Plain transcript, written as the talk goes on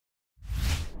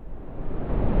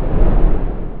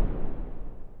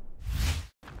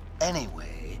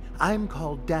Anyway, I'm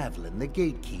called Davlin the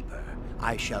Gatekeeper.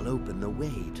 I shall open the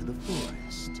way to the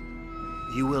forest.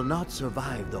 You will not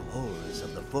survive the horrors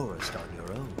of the forest on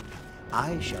your own.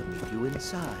 I shall meet you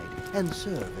inside and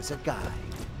serve as a guide.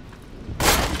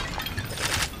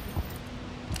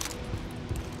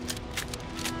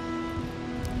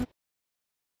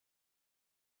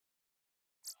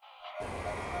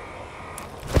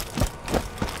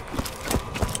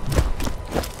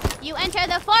 You enter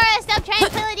the forest of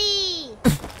tranquility!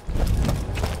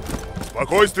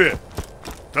 Спокойствие!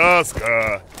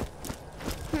 Тоска!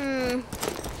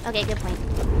 Okay, good point.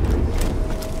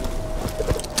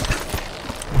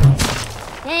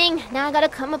 Dang, now I gotta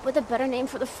come up with a better name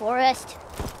for the forest.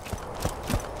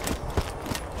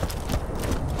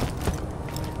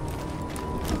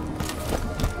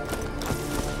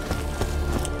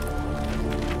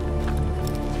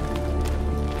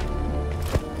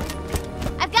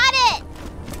 I've got it!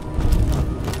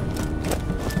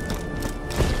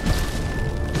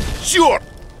 Черт!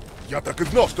 Я так и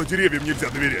знал, что деревьям нельзя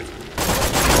доверять.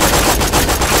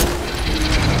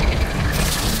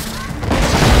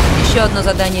 Еще одно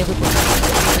задание выполнено.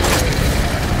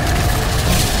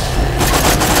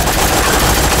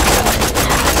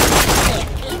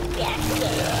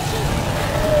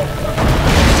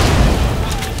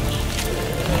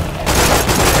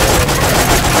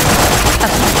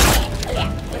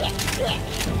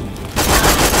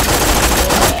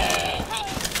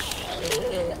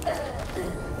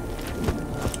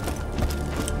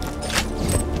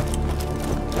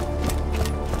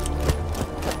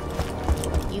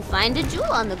 Find a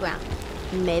jewel on the ground.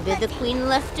 Maybe the queen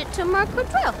left it to mark her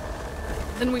trail.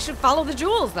 Then we should follow the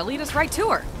jewels. They'll lead us right to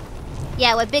her.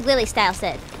 Yeah, what Big Lily Style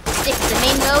said. Stick to the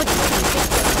main road.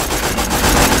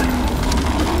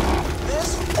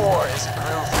 This forest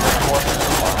grew from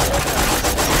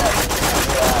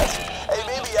Hey,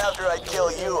 maybe after I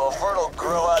kill you, a fern will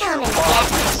grow out of your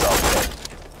mouth or something.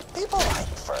 People like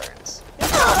ferns.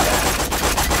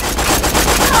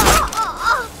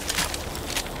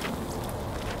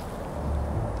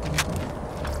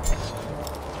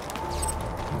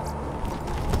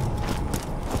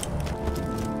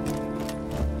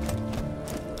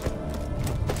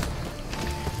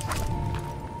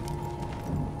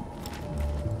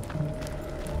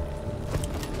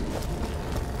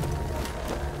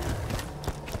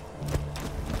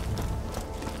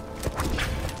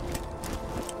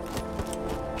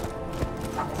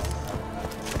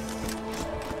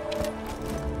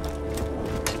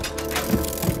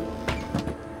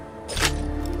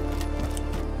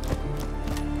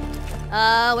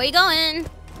 Where you going?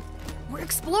 We're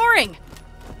exploring.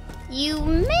 You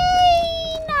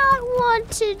may not want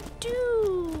to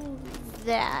do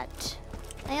that.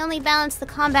 I only balanced the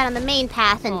combat on the main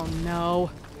path and... Oh no.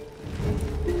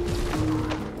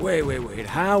 Wait.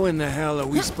 How in the hell are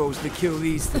we supposed to kill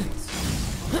these things?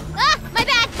 Ah! My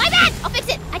bad! I'll fix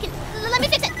it! Let me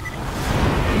fix it!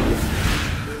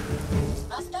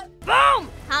 Boom!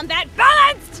 Combat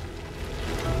balanced!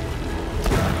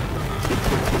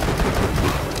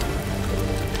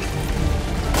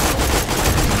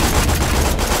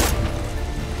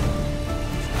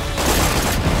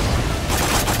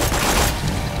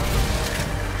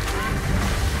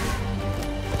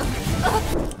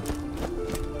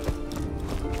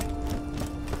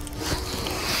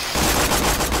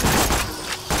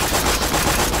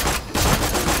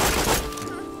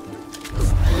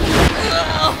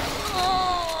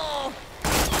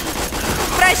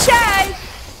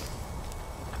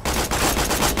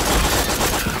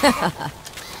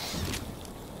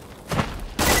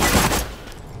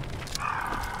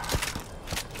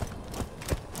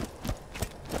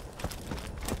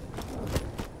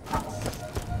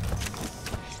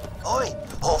 Oi,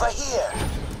 over here.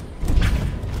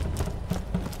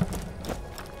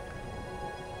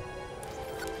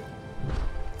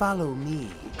 Follow me.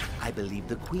 I believe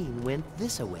the queen went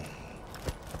this way.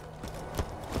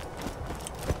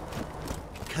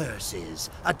 Curses,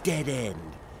 a dead end.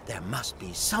 There must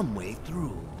be some way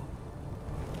through.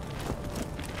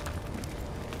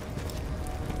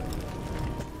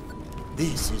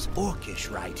 This is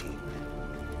Orcish writing.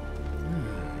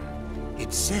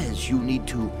 It says you need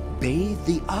to bathe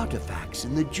the artifacts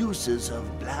in the juices of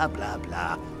blah blah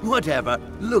blah. Whatever.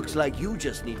 Looks like you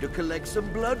just need to collect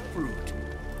some blood fruit.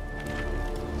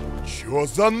 Чё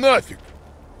за нафиг?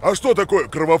 А что такое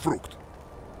кровофрукт?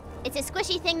 It's a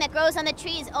squishy thing that grows on the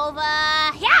trees over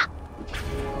here!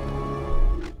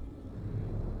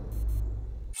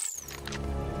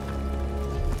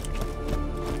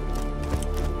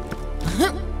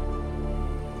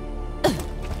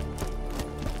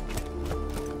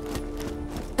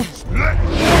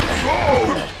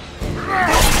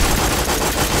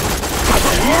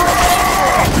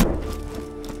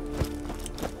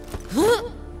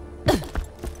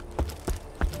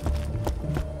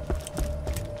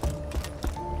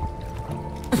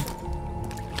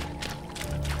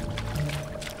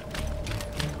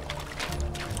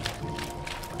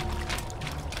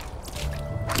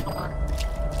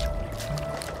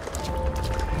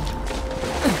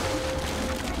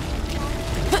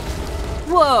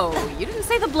 Whoa, you didn't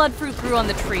say the blood fruit grew on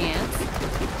the tree ants.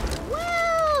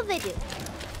 Well, they do.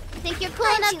 Think you're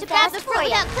cool enough to grab the fruit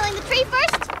without killing the tree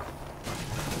first?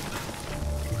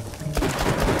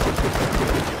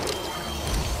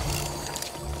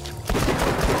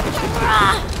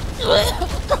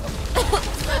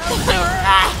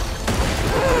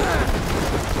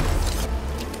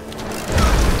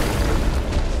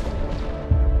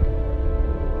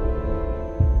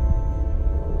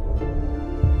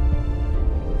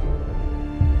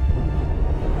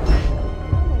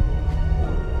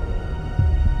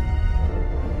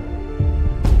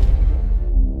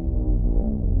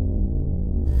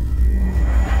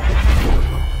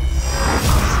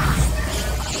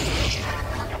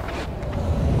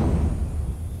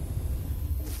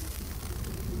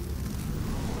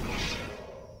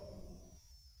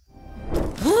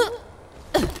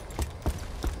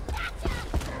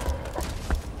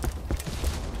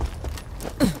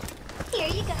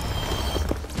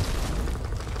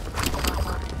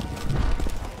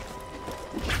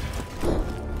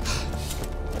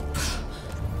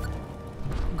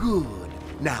 Good.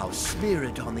 Now smear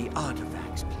it on the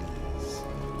artifacts, please.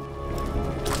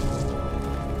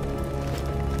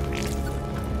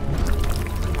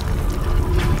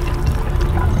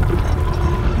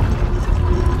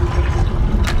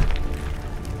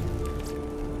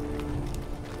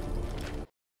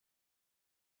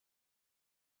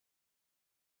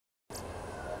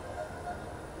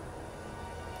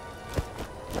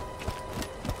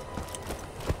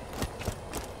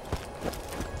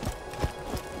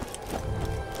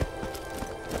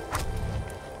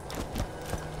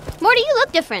 Morty, you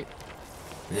look different.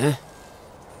 Yeah?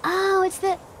 Oh, it's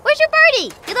the... Where's your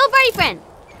birdie? Your little birdie friend.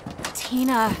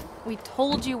 Tina, we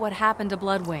told you what happened to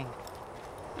Bloodwing.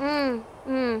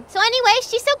 So anyway,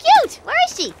 she's so cute. Where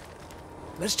is she?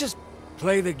 Let's just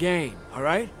play the game, all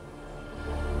right?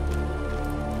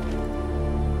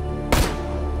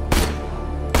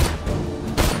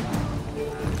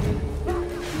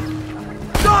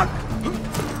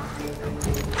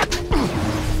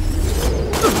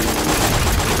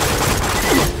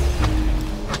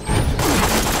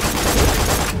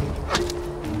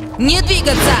 Не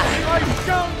двигаться! I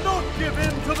shall not give in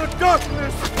to the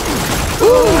darkness!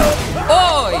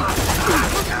 Ой!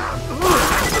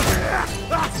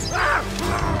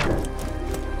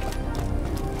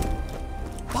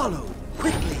 Follow,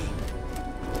 quickly!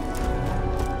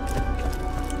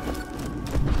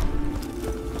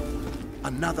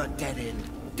 Another dead end.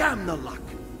 Damn the luck!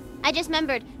 I just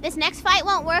remembered, this next fight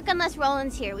won't work unless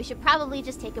Roland's here. We should probably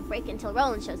just take a break until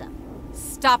Roland shows up.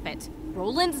 Stop it.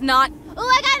 Roland's not... Oh,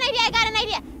 I got an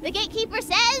idea! The gatekeeper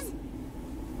says...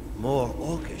 More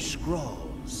orcish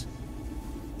scrawls.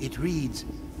 It reads,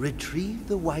 "Retrieve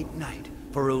the White Knight,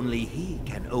 for only he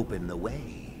can open the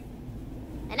way."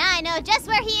 And I know just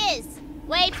where he is.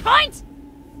 Waypoint!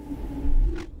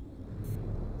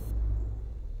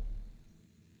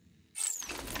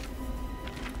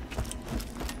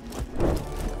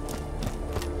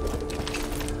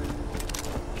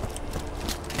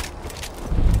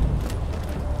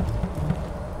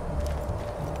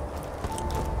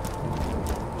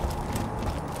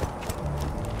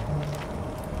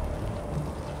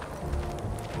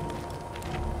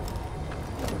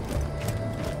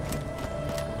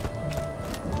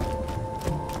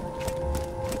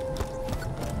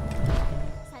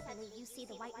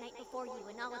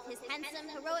 All of his handsome,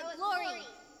 heroic glory.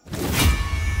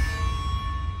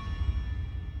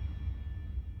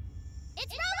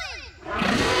 It's Roland!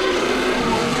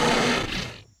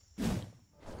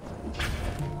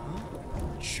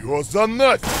 Чё за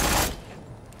нафиг?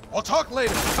 I'll talk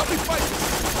later. Help me fight this.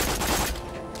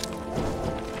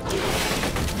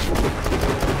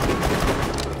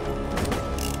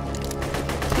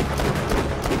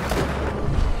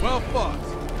 Well fought.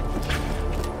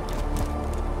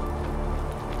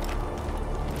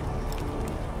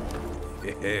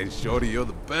 Hey, Shorty, you're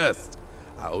the best.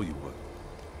 I owe you one.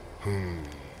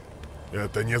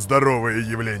 Это нездоровое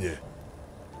явление.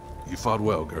 You fought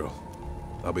well, girl.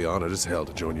 I'll be honored as hell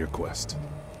to join your quest.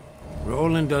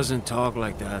 Roland doesn't talk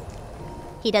like that.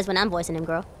 He does when I'm voicing him,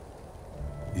 girl.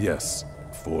 Yes,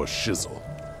 for shizzle.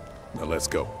 Now let's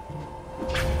go.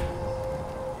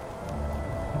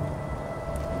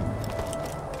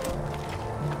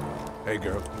 Hey,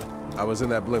 girl. I was in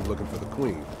that blimp looking for the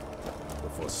queen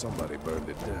before somebody burned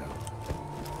it down.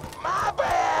 My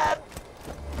bad!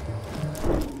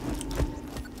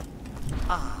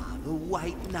 Ah, the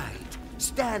White Knight.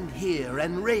 Stand here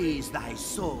and raise thy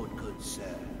sword, good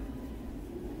sir.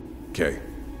 Okay.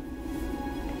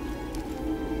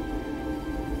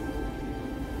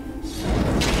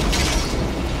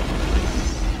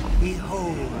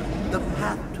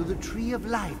 path to the Tree of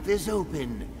Life is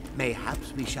open.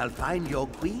 Mayhaps we shall find your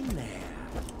queen there.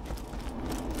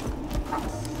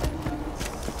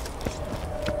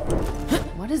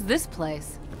 What is this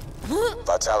place?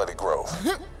 Vitality Grove.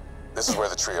 This is where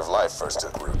the Tree of Life first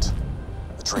took root.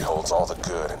 The tree holds all the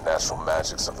good and natural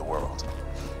magics of the world.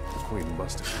 The Queen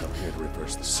must have come here to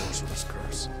reverse the sorcerer's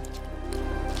curse.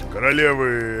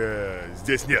 Королевы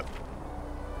здесь нет.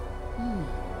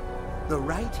 The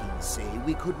writings say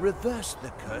we could reverse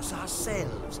the curse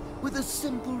ourselves with a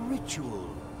simple ritual.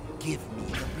 Give me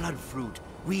the blood fruit.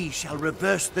 We shall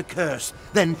reverse the curse,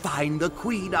 then find the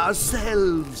queen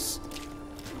ourselves.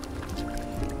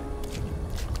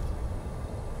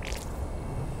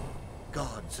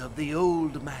 Gods of the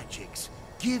old magics,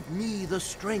 give me the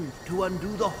strength to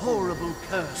undo the horrible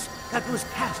curse that was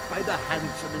cast by the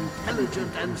handsome,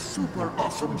 intelligent, and super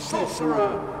awesome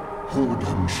sorcerer.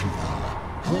 Hodam Shiva,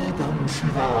 Hodam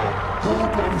Shiva,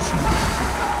 Hodam Shiva.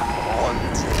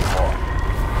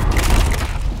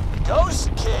 Ghost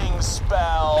King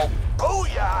spell.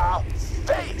 Booyah!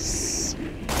 Face!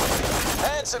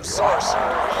 Handsome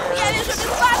sorcerer here.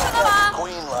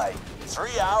 Queen like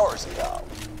 3 hours ago.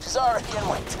 She's already in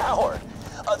my tower.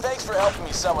 Thanks for helping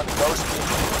me summon the Ghost King.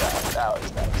 That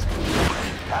was nice.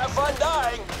 Have fun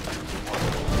dying!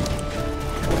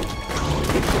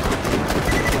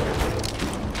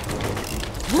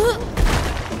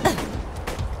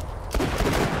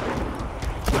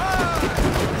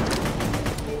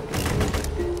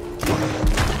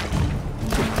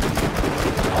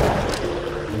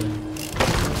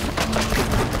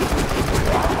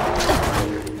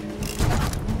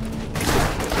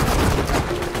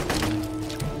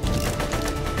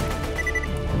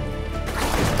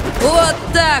 Вот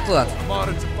так вот.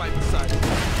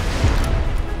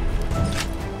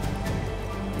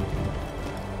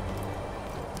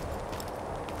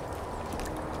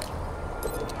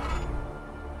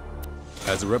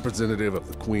 As a representative of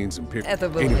the Queen's Imperial... Это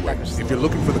было не Anyway, так уж if you're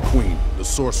looking for the Queen, the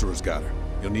sorcerer's got her.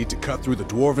 You'll need to cut through the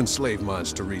dwarven slave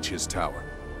mines to reach his tower.